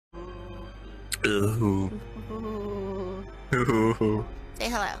Ooh. Ooh. Ooh. Say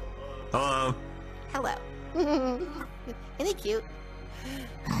hello. Hello. Hello. Isn't he cute?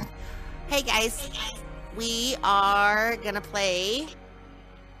 Hey guys, we are gonna play.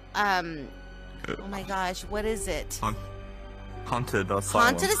 Oh my gosh, what is it? Haunted Asylum.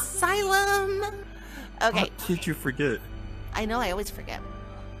 Haunted Asylum. Okay. How did you forget? I know, I always forget.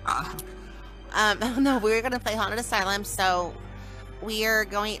 No, we're gonna play Haunted Asylum, so we are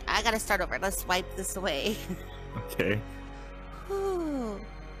going. I gotta start over. Let's wipe this away. Okay. Ooh.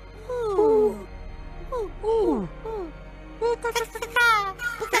 Ooh. Ooh. Ooh. Ooh.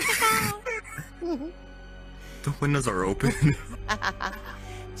 The windows are open.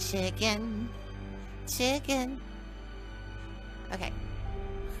 Chicken. Chicken. Okay.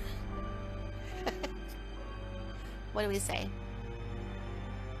 What do we say?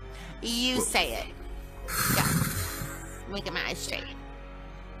 You say it. Yeah. Let me get my eyes straight.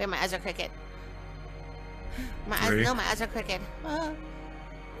 Wait, my eyes are crooked. My eyes, no, my eyes are crooked.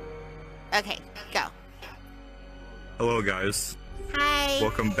 Okay, go. Hello, guys. Hi.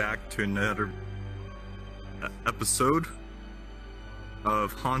 Welcome back to another episode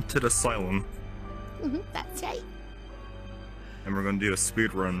of Haunted Asylum. That's right. And we're gonna do a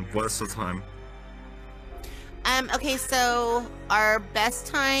speed run. What's the time? Okay, so our best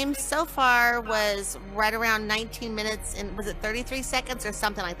time so far was right around 19 minutes and was it 33 seconds or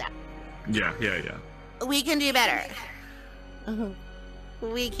something like that? Yeah. We can do better.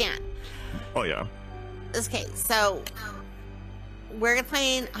 We can. Oh, yeah. Okay, so we're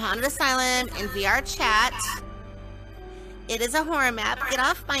playing Haunted Asylum in VR chat. It is a horror map. Get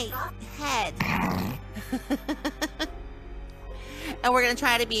off my head. And we're gonna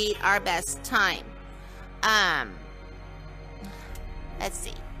try to beat our best time. Let's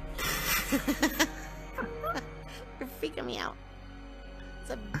see. You're freaking me out. It's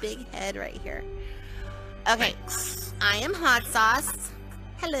a big head right here. Okay, Thanks. I am Hot Sauce.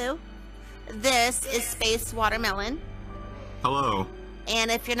 Hello. This is Spacewatermelon. Hello. And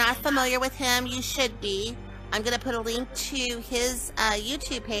if you're not familiar with him, you should be. I'm gonna put a link to his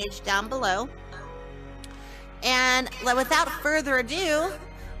YouTube page down below. And without further ado,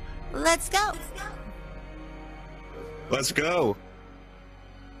 let's go. Let's go.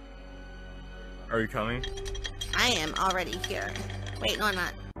 Are you coming? I am already here. Wait, no, I'm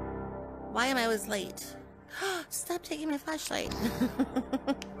not. Why am I always late? Stop taking my flashlight.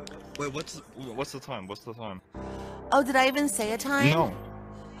 Wait, what's the time? What's the time? Oh, did I even say a time? No.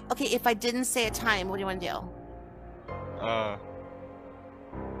 Okay, if I didn't say a time, what do you want to do?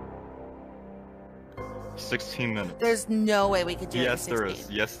 16 minutes. There's no way we could do it in Yes, 16. there is.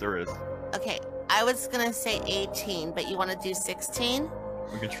 Yes, there is. Okay, I was gonna say 18, but you want to do 16?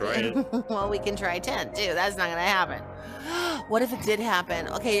 We can try it. Well, we can try 10 too. That's not gonna happen. What if it did happen?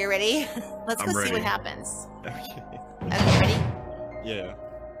 Okay, you ready? Let's go see what happens. Okay. Okay, ready? Yeah.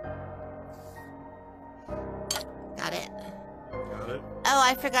 Got it. Got it. Oh,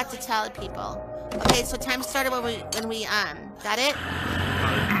 I forgot to tell people. Okay, so time started when we got it?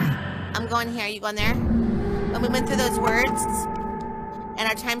 I'm going here. You going there? When we went through those words, and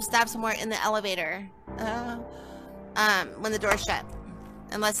our time stopped somewhere in the elevator. When the door shut.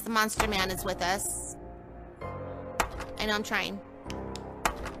 Unless the monster man is with us. I know I'm trying.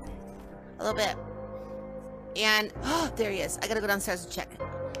 A little bit. And, oh, there he is. I gotta go downstairs and check.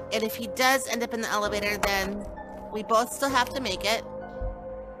 And if he does end up in the elevator, then we both still have to make it.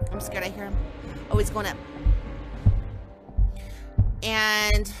 I'm scared I hear him. Oh, he's going up.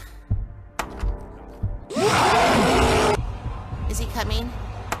 And... is he coming?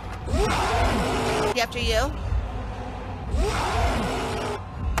 Is he after you?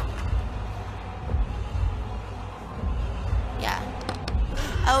 Yeah.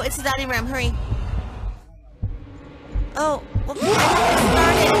 Oh, it's the dining room. Hurry. Oh, well, I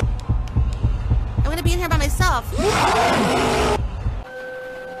started. I'm gonna be in here by myself.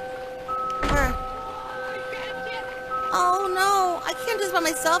 Where? Oh no, I can't do this by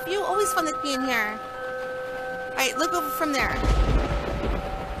myself. You always fun to be in here. Alright, look over from there.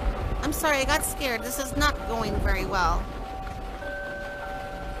 I'm sorry, I got scared. This is not going very well.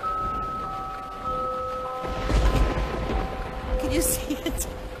 Can you see it?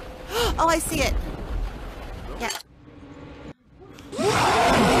 Oh, I see it. Yeah.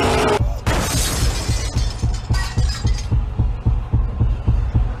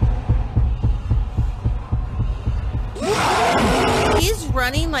 He's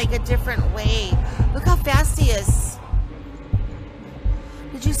running like a different way. Look how fast he is.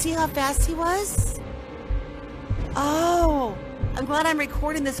 Did you see how fast he was? Oh, I'm glad I'm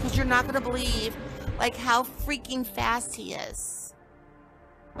recording this because you're not going to believe like how freaking fast he is.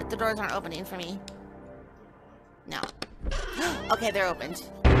 But the doors aren't opening for me. No. Okay, they're opened.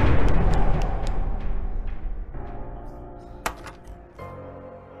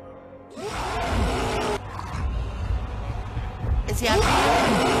 Is he after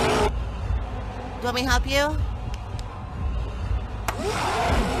you? Do you want me to help you?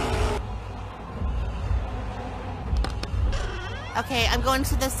 Okay, I'm going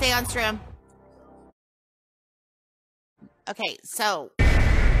to the seance room. Okay, so...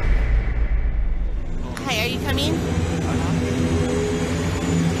 Hi, are you coming?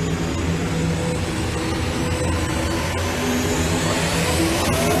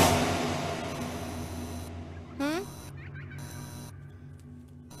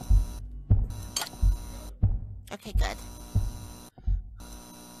 Okay, good.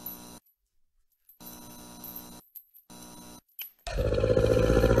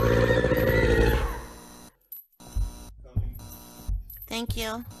 Thank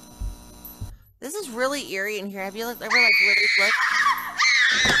you. This is really eerie in here. Have you ever really looked?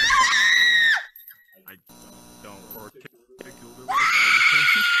 I don't particularly like you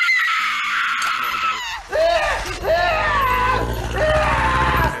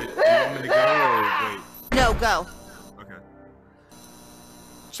want me to go or wait? No, go. Okay.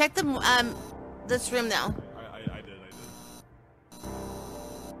 Check the this room though. I did.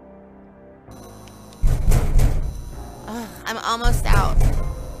 Ugh, I'm almost out.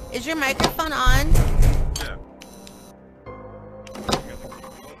 Is your microphone on? Yeah.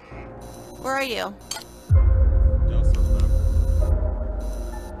 Where are you?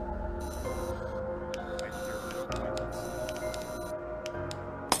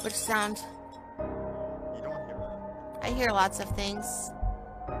 Which sound? You don't hear that. I hear lots of things.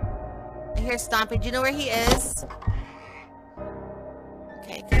 I hear stomping. Do you know where he is?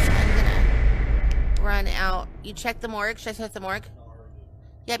 Okay, because I'm gonna run out. You check the morgue? Should I check the morgue?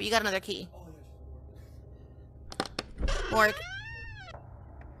 Yeah, but you got another key. Morgue.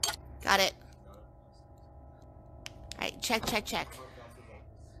 Got it. Alright, check.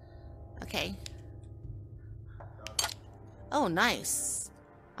 Okay. Oh, nice.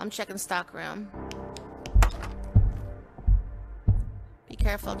 I'm checking stock room. Be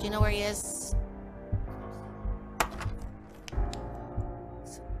careful. Do you know where he is?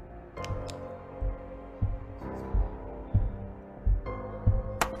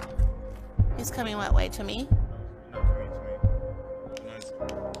 He's coming what way? To me? No, to me. Nice.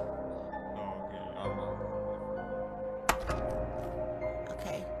 Oh,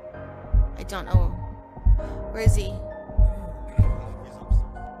 Okay. I don't know. Where is he? He's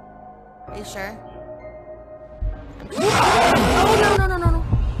upstairs. Are you sure? Oh,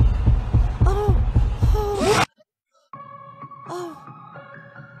 no. Oh.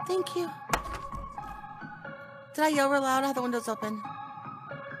 Thank you. Did I yell real loud? I have the windows open.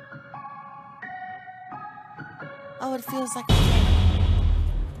 Oh, it feels like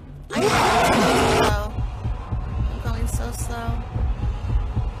I'm going so slow.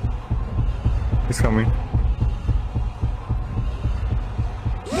 He's coming.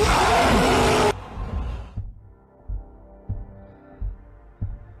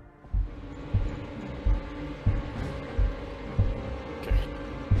 Okay.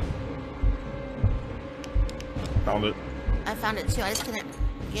 Found it. I found it too. I just couldn't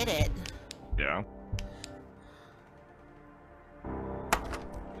get it. Yeah.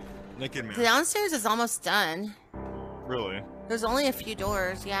 Naked man. The downstairs is almost done. Really? There's only a few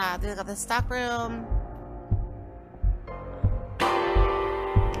doors. Yeah, they got the stock room.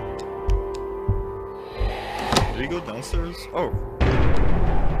 Did he go downstairs? Oh.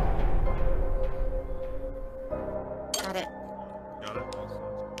 Got it. Got it.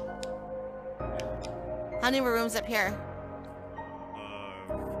 How many more rooms up here?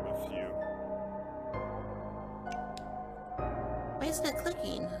 A few. Why isn't it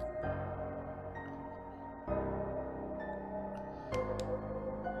clicking?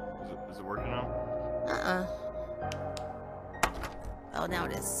 Is it working now? Oh, now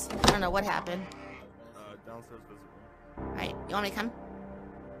it is. I don't know what happened. Downstairs visit room. Alright, you want me to come?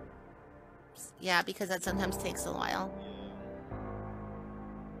 Yeah, because that sometimes takes a while.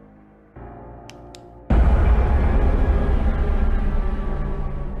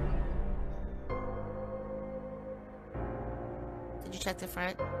 Did you check the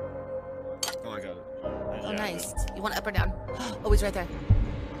front? Oh, I got it. Oh, Yeah, nice. You want up or down? Oh, he's right there.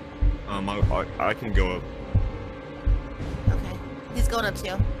 I can go up. Okay. He's going up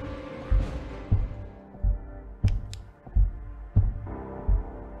too.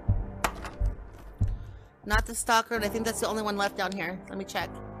 Not the stalker, and I think that's the only one left down here. Let me check.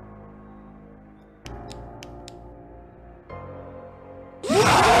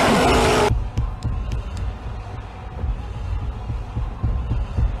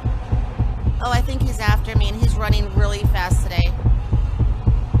 after me, and he's running really fast today.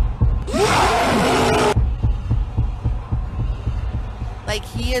 Like,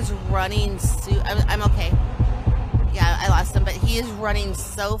 he is running I'm okay. Yeah, I lost him, but he is running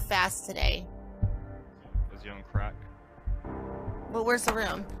so fast today. Is he on crack? Well, where's the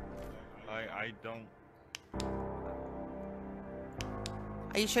room? I don't...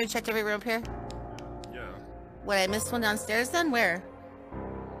 Are you sure you checked every room up here? Yeah. What, I missed one downstairs then? Where?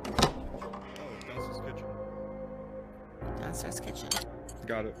 Oh, downstairs kitchen. Downstairs kitchen.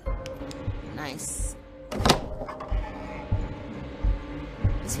 Got it. Nice.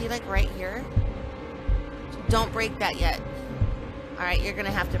 Is he like right here? Don't break that yet. Alright, you're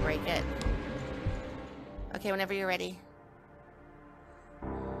gonna have to break it. Okay, whenever you're ready.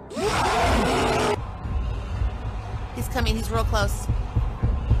 He's coming, he's real close.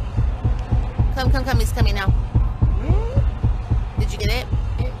 Come, he's coming now. Did you get it?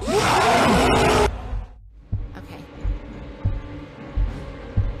 Okay.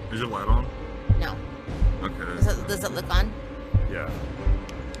 Is your light on? No. Okay. Does it look on? Yeah.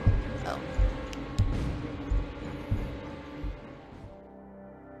 Oh.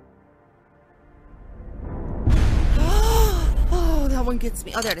 Oh, that one gets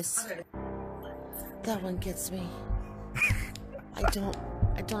me. Oh, there it is. That one gets me. I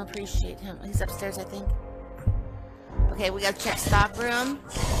don't appreciate him. He's upstairs, I think. Okay, we gotta check stock room,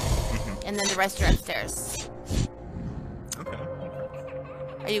 and then the rest are upstairs. Okay.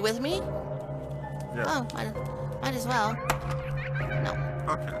 Are you with me? Yeah. Oh, might as well. No.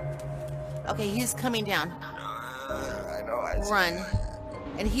 Okay. Okay, he's coming down. I know. Run.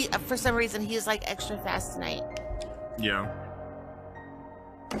 And he, for some reason, he's like extra fast tonight. Yeah.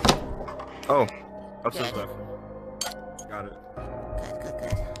 Oh. Upstairs Good. bathroom. Got it. Good.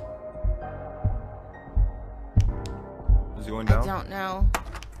 Is he going down? I don't know.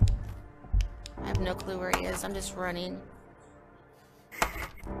 I have no clue where he is. I'm just running.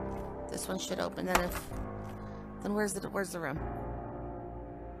 This one should open. Then where's the room?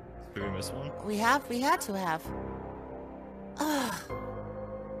 Did we miss one? We had to have. Ugh.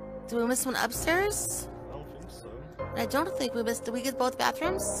 Did we miss one upstairs? I don't think so. I don't think we missed. Did we get both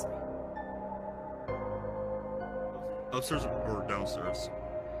bathrooms? Upstairs or downstairs?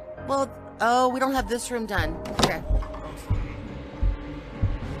 Well, oh, we don't have this room done. Okay.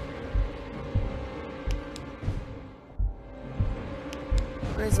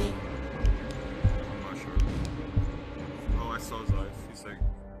 Where is he? I'm not sure. Oh, I saw his eyes. He's like...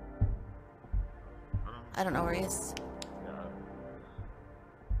 I don't know where he is. Yeah.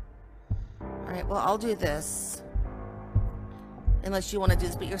 Alright, well, I'll do this. Unless you want to do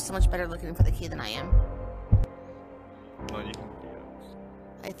this, but you're so much better looking for the key than I am. No, you can...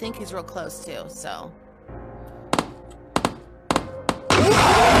 I think he's real close, too, so...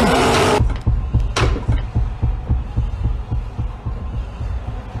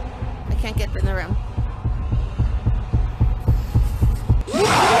 I can't get in the room.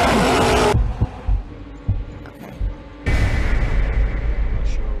 Okay. I'm not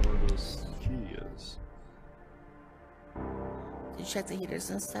sure where this key is. Did you check the heaters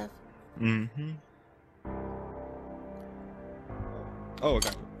and stuff? Mm-hmm. Oh,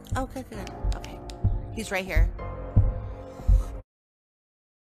 okay. Oh, good. Okay. He's right here.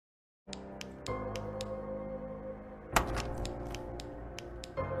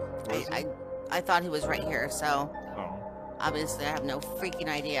 I thought he was right here, so Oh. obviously I have no freaking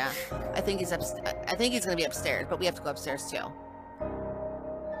idea. I think he's gonna be upstairs, but we have to go upstairs too.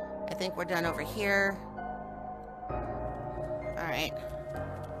 I think we're done over here. All right.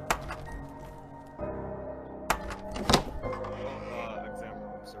 Exam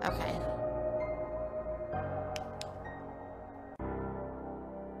room upstairs. Okay.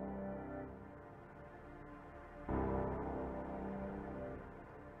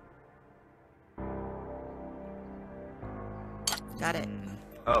 Got it.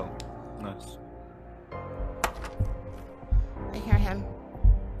 Oh, nice. I hear him.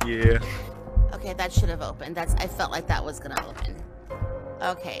 Yeah. Okay, that should have opened. I felt like that was gonna open.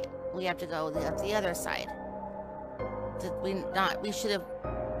 Okay, we have to go the other side. Did we not? We should have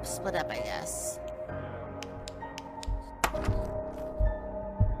split up, I guess.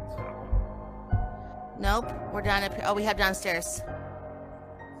 Nope, we're down up here. Oh, we have downstairs.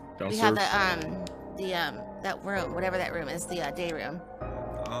 Downstairs? We have that room, whatever that room is, the day room.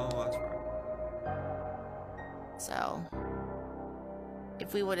 Oh, that's right. So,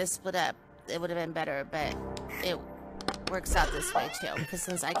 if we would have split up, it would have been better, but it works out this way too, because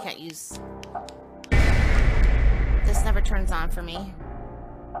since I can't use... This never turns on for me.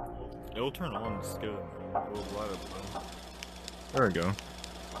 It'll turn on, it's good. It'll light up. There we go.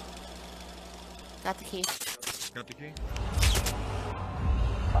 Got the key. Got the key?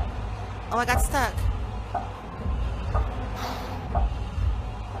 Oh, I got stuck.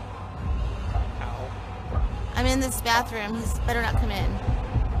 Ow. I'm in this bathroom. He's better not come in.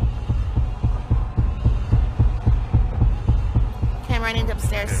 Okay, I'm running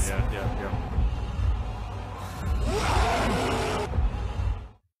upstairs. Yeah.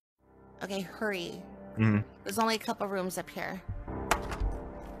 Okay, hurry. Mm-hmm. There's only a couple rooms up here.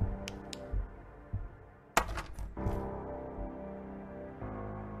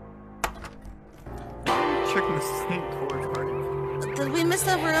 Checking the same torch party. Did we miss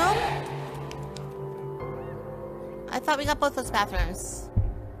a room? I thought we got both those bathrooms.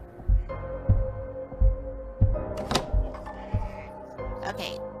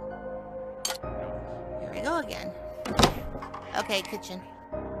 Okay. Here we go again. Okay, kitchen.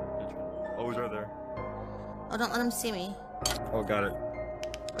 Oh, he's right there. Oh, don't let him see me. Oh, got it.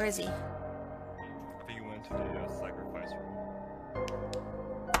 Where is he? I think he went to the sacrifice room.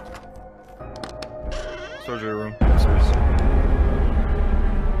 Surgery room. Upstairs.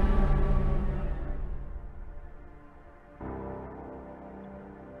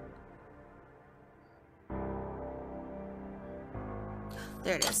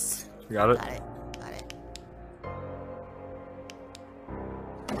 There it is. You got it? Got it. Got it.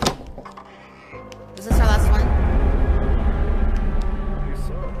 Is this our last one? I think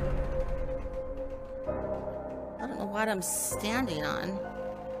so. I don't know what I'm standing on.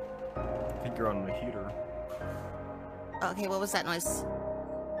 I think you're on the heater. Okay, what was that noise?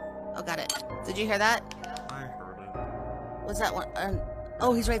 Oh, got it. Did you hear that? I heard it. Was that one?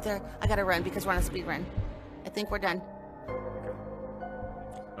 Oh, he's right there. I gotta run because we're on a speed run. I think we're done. Okay.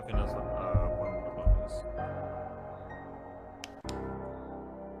 I think that's one of the buttons.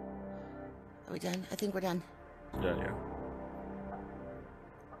 Are we done? I think we're done. Yeah.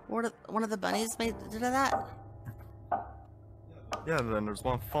 One of the bunnies made did that? Yeah, then there's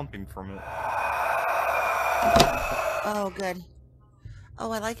one thumping from it. Oh, good. Oh,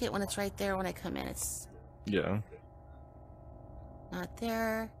 I like it when it's right there when I come in. It's Yeah. not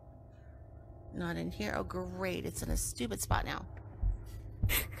there. Not in here. Oh, great. It's in a stupid spot now.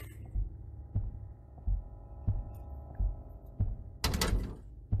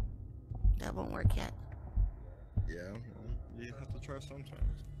 That won't work yet. Yeah, well, you have to try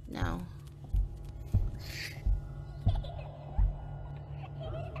sometimes. No.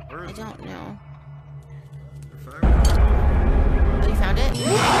 Where I is don't know. it? Oh, you found it?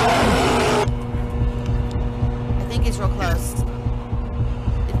 I think he's real close.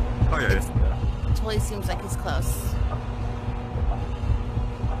 Oh, yeah. It totally seems like he's close.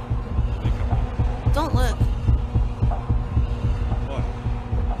 Don't look, What?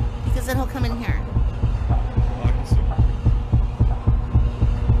 because then he'll come in here. Oh, I can see.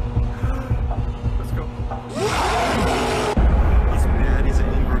 Let's go. He's mad. He's an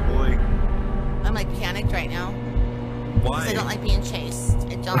angry boy. I'm like panicked right now. Why? Because I don't like being chased.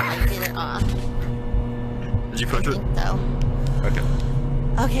 I don't like it at all. Did you I punch it? think so. Okay.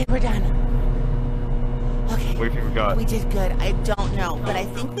 Okay, we're done. Okay. What do you think we got? We did good. I don't know, but I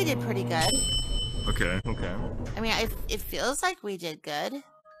think we did pretty good. Okay. I mean, it feels like we did good.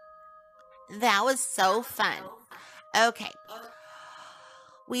 That was so fun. Okay.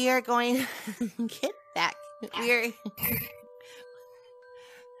 We are going get back.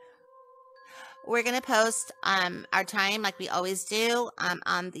 We're gonna post our time like we always do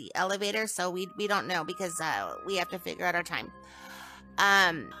on the elevator, so we don't know because we have to figure out our time.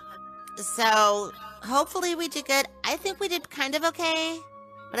 So hopefully we did good. I think we did kind of okay,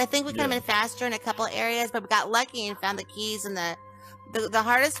 but I think we could have been faster in a couple areas, but we got lucky and found the keys. And the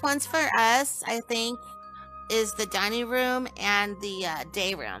hardest ones for us, I think, is the dining room and the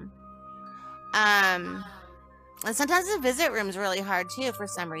day room. And sometimes the visit room is really hard too for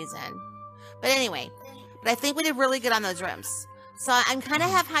some reason. But anyway, I think we did really good on those rooms. So I'm kind of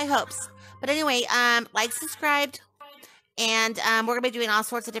have high hopes. But anyway, like, subscribed, and we're gonna be doing all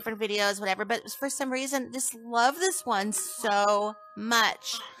sorts of different videos, whatever. But for some reason, just love this one so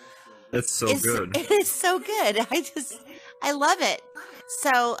much. It's so good. It is so good. I love it.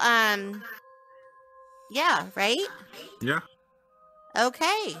 So yeah, right? Yeah.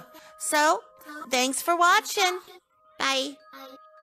 Okay. So thanks for watching. Bye.